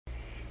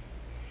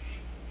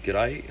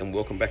G'day and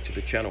welcome back to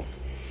the channel.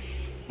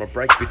 My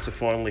brake bits are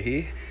finally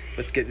here.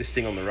 Let's get this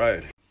thing on the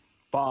road.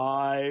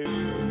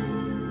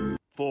 5,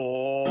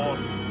 4,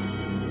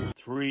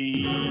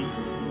 3,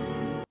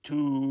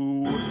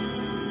 2,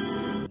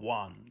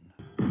 1.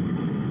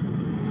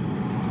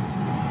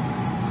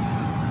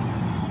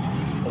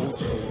 Old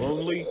Soul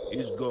Only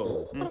is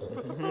go.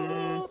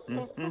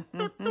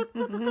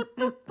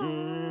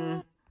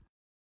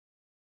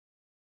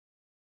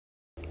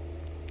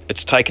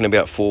 It's taken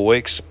about 4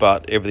 weeks,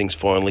 but everything's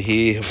finally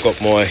here. I've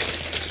got my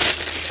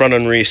front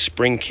and rear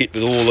spring kit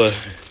with all the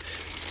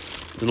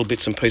little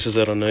bits and pieces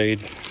that I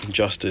need,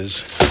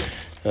 adjusters,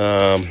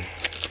 the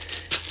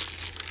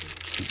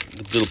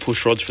little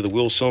push rods for the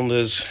wheel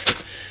cylinders.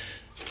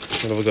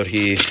 What have I got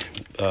here?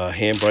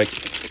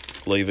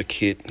 Handbrake lever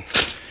kit.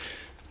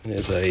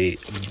 There's a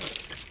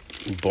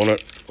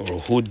bonnet or a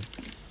hood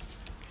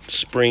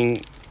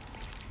spring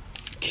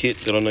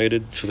kit that I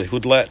needed for the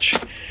hood latch.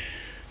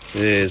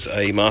 There's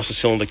a master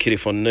cylinder kit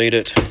if I need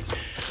it.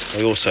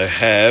 I also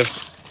have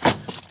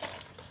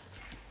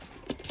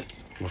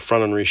my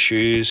front and rear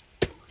shoes,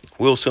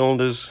 wheel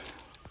cylinders,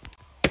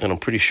 and I'm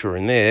pretty sure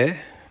in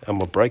there are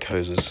my brake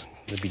hoses.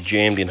 They'll be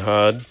jammed in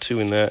hard, 2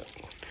 in that,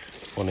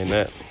 1 in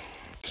that.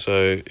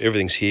 So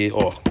everything's here.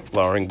 Oh,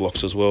 lowering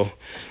blocks as well.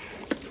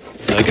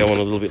 They'll go on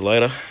a little bit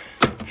later.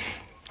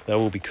 That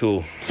will be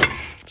cool.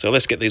 So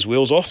let's get these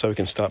wheels off so we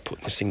can start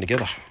putting this thing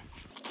together.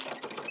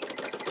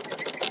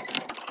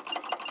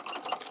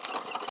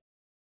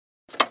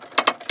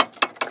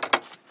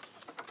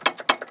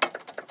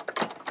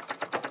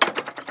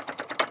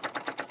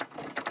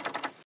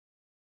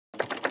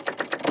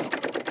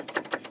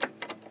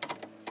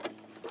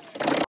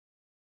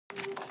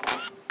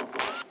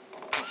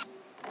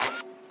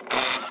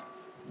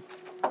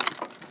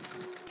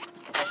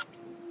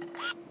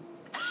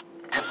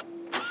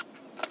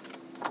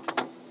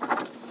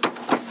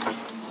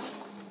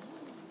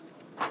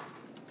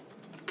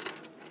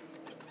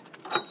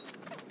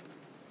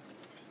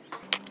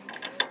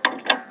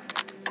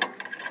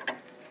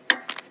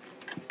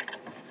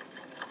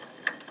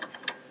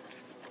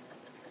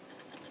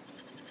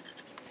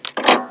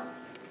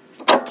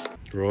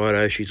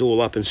 Righto, she's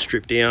all up and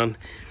stripped down,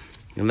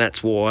 and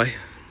that's why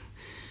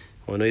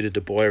I needed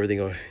to buy everything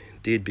I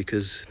did,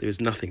 because there's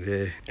nothing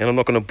there. And I'm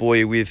not going to bore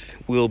you with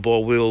wheel by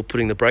wheel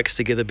putting the brakes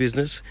together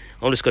business.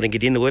 I'm just going to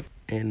get into it,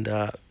 and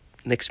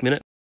next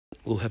minute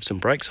we'll have some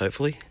brakes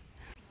hopefully.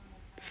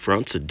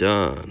 Fronts are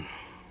done.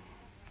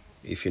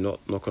 If you're not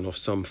knocking off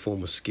some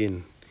form of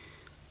skin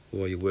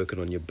while you're working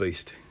on your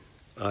beast,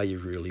 are you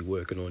really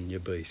working on your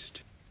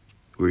beast?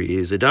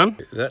 Rears are done.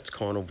 That's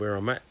kind of where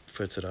I'm at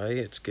for today.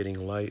 It's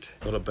getting late.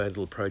 Not a bad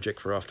little project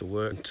for after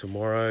work. And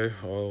tomorrow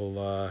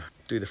I'll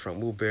do the front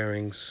wheel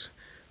bearings,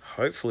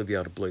 hopefully be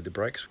able to bleed the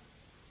brakes.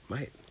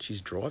 Mate,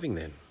 she's driving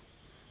then.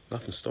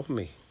 Nothing's stopping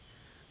me.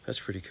 That's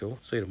pretty cool.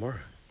 See you tomorrow.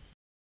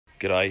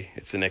 G'day,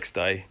 it's the next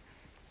day.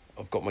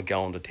 I've got my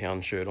going to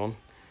town shirt on.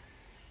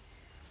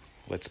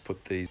 Let's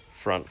put these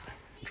front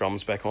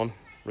drums back on,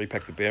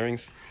 repack the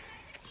bearings.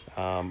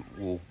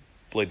 We'll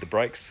bleed the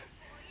brakes,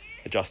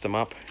 adjust them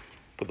up,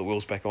 put the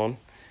wheels back on,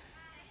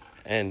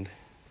 and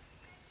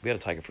be able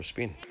to take it for a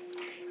spin.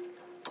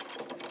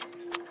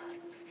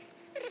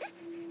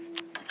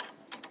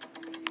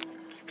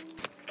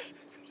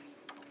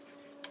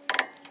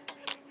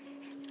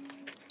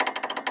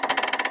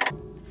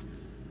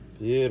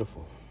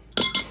 Beautiful.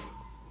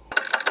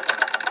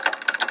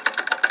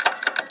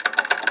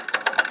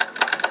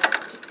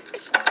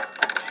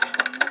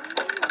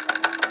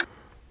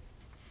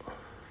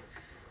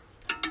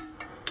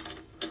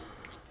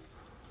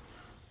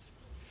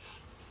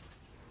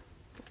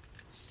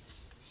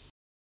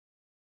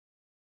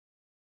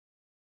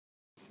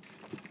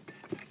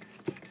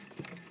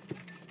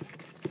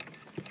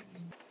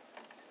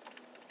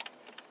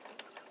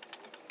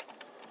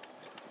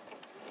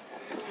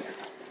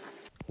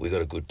 We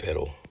got a good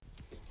pedal.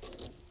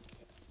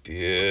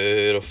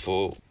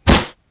 Beautiful.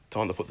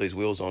 Time to put these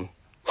wheels on.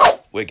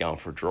 We're going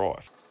for a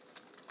drive.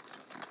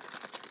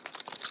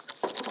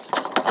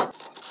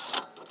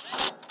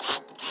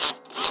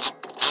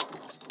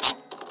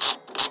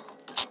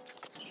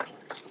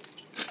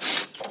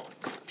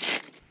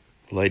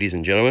 Ladies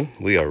and gentlemen,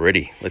 we are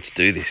ready. Let's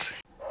do this.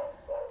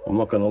 I'm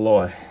not gonna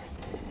lie,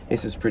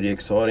 this is pretty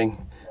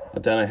exciting. I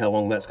don't know how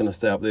long that's gonna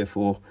stay up there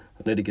for.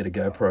 I need to get a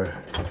GoPro,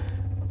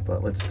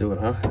 but let's do it,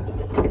 huh?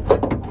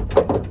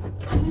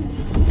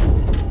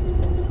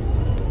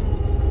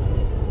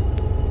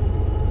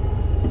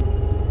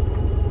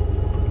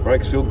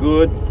 Brakes feel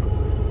good.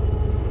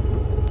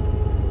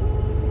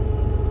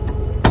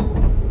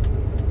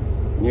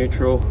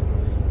 Neutral.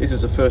 This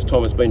is the first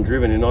time it's been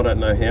driven in I don't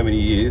know how many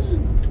years.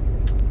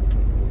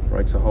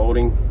 Brakes are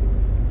holding.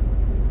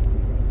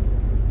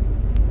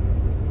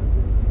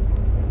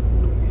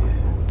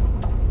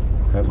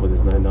 Hopefully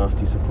there's no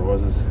nasty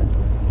surprises.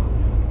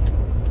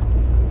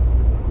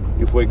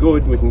 If we're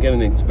good, we can get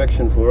an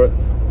inspection for it,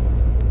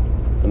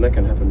 and that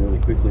can happen really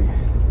quickly.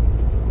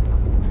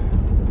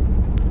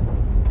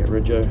 Get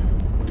rego.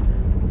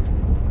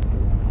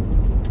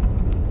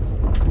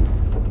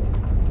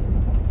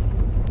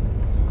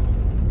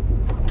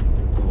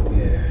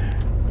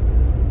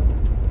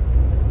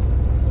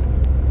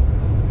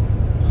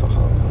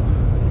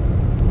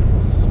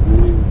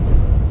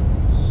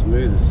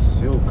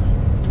 silk.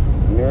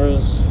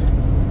 Mirrors.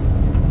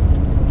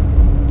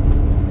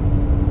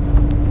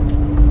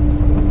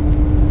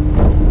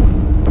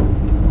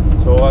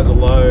 Tyres are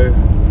low.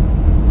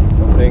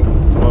 I think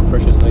tire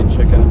pressures need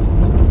checking.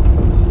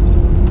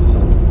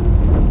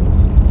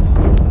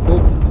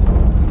 Oh,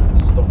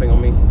 stopping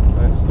on me.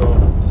 Don't stop.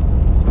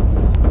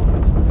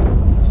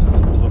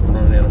 Feels like I'm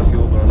running out of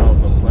fuel, but I know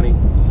I've got plenty.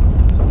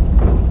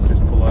 Let's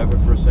just pull over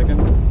for a second.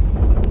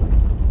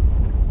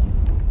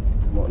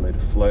 Might need a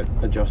float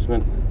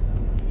adjustment.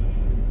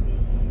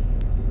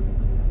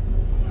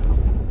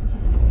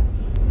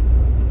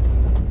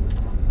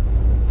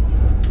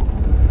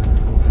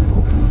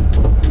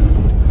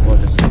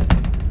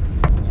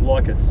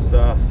 Like it's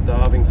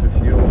starving for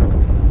fuel.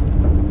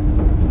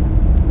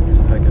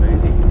 Just take it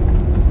easy.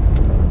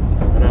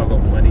 I know I've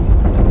got plenty.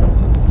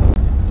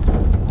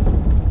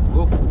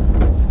 Whoop.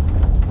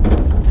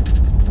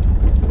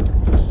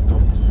 Just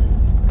stopped.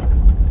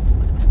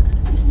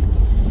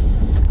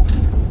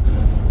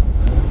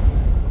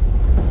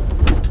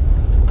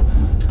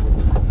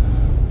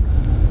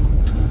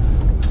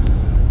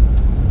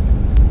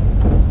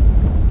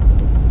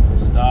 We're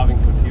starving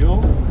for fuel.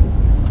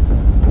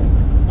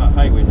 But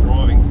hey, we're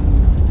driving. I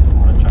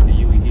want to chuck a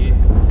Yui here.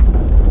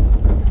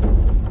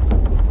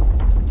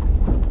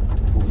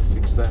 We'll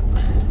fix that.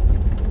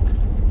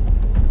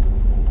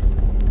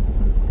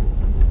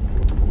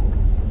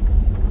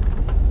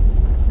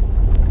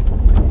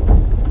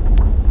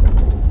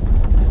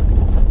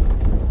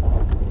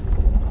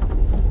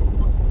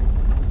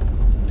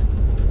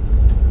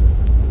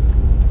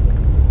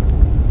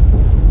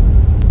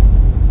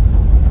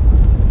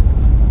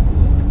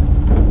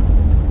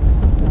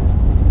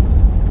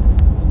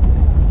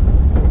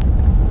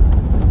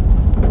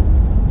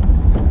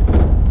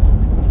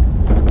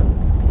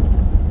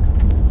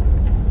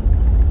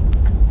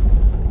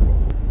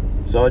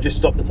 So I just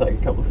stopped to take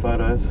a couple of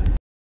photos.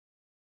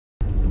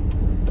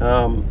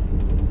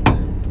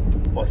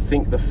 I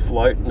think the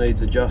float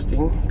needs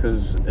adjusting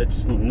because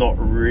it's not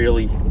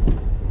really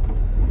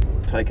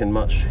taken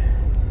much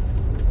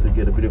to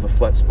get a bit of a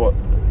flat spot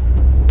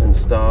and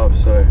starve.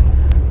 So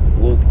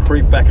we'll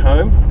creep back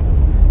home.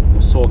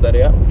 We'll sort that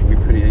out, which will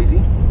be pretty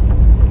easy.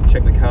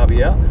 Check the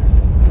carby out.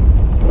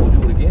 We'll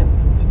do it again.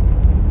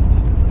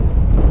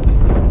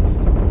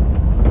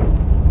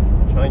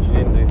 Change it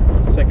into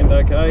second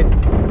OK.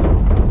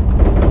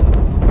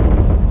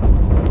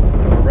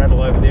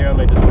 Rattle over there, I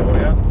need to sort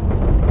out.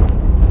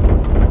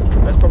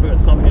 That's probably got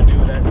something to do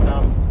with that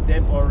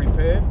dent I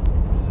repaired.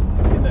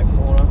 It's in that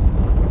corner.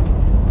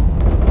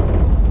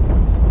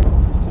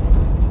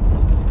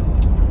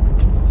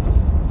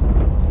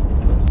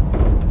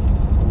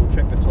 We'll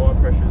check the tyre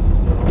pressures as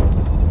well.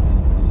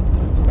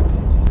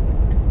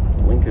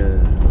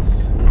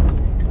 Blinkers.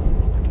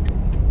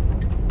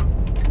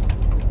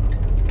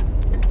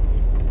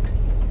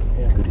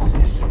 How good is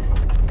this?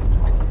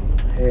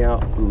 How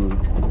good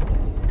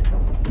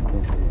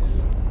is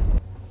this?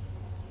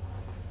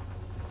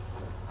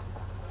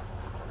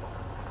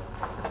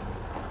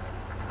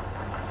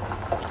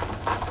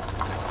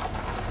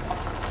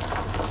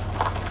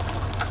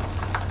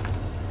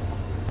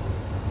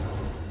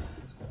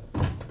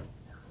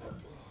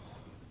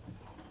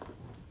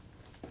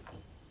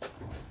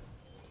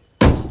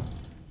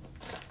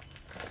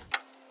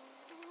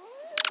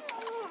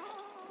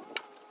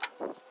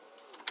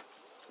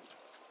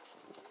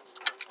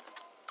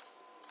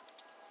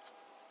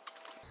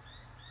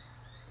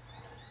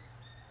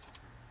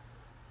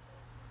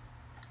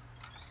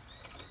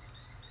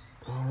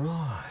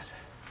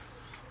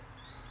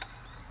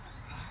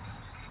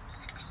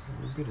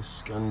 A bit of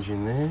scunge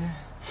in there.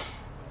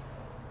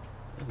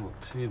 Doesn't look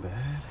too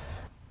bad.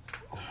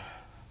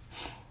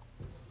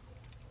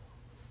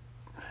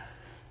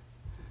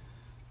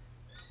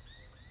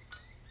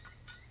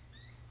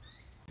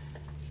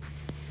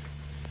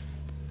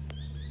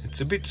 It's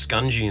a bit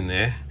scungy in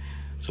there,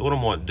 so what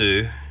I might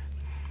do,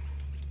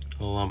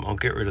 I'll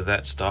get rid of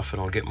that stuff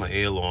and I'll get my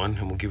airline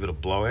and we'll give it a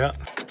blowout.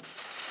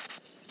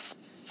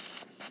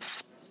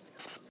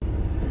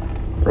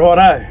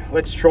 Righto,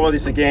 let's try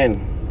this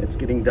again. It's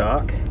getting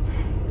dark.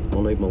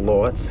 I'll need my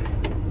lights.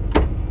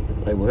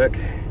 They work.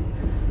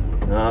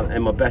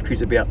 And my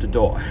battery's about to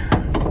die.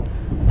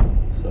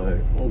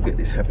 So we'll get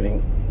this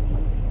happening.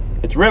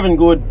 It's revving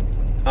good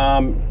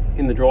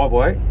in the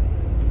driveway.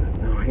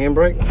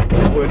 Handbrake,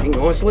 it's working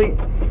nicely.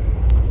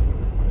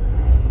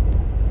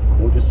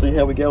 We'll just see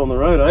how we go on the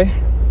road, eh?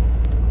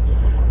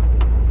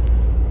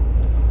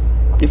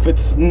 If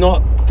it's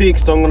not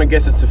fixed, I'm gonna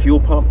guess it's a fuel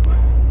pump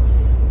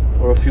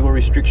or a fuel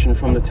restriction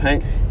from the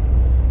tank.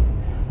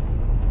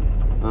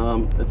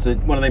 It's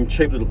one of them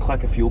cheap little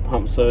clacker fuel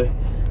pumps, so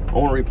I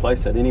want to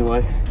replace that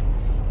anyway.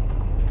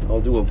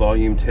 I'll do a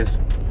volume test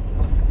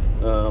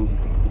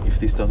if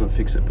this doesn't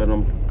fix it, but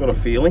I've got a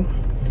feeling,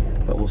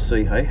 but we'll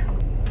see, hey?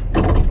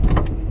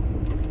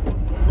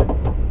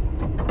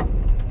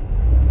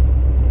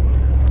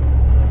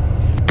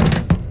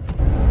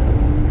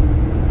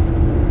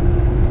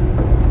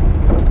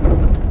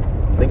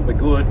 I think we're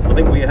good. I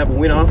think we have a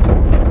winner.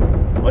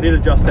 I did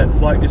adjust that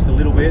float just a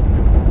little bit.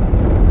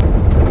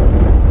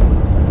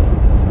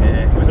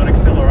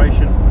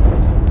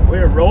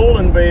 We're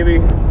rolling, baby.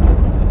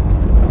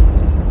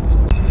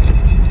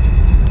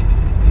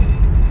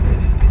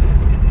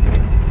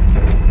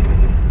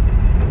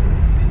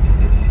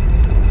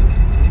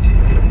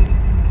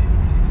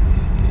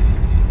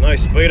 No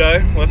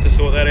speedo, we'll have to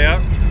sort that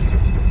out.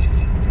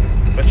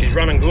 But she's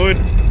running good.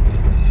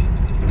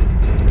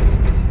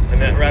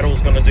 And that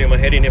rattle's gonna do my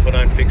head in if I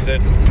don't fix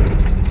it.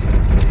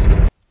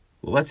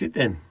 Well, that's it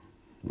then.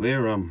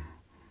 We're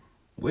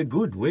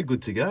good. We're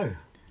good to go.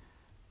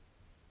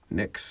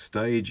 Next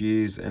stage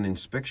is an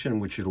inspection,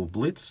 which it'll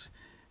blitz,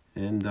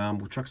 and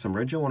we'll chuck some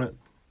rego on it.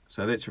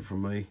 So that's it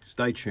from me.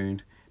 Stay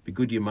tuned. Be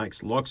good to your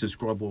mates. Like,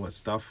 subscribe, all that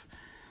stuff.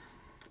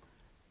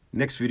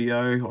 Next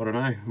video, I don't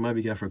know,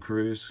 maybe go for a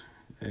cruise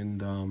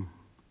and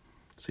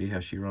see how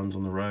she runs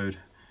on the road.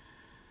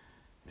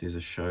 There's a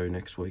show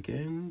next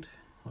weekend,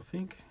 I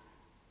think.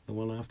 The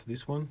one after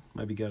this one.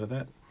 Maybe go to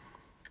that.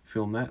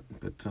 Film that.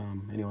 But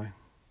anyway,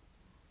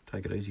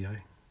 take it easy,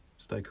 hey?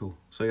 Stay cool.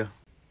 See ya.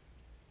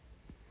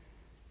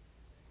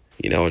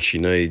 You know what she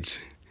needs?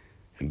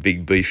 A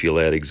big beefy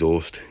loud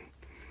exhaust.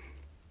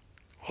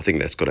 I think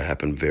that's got to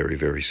happen very,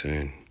 very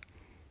soon.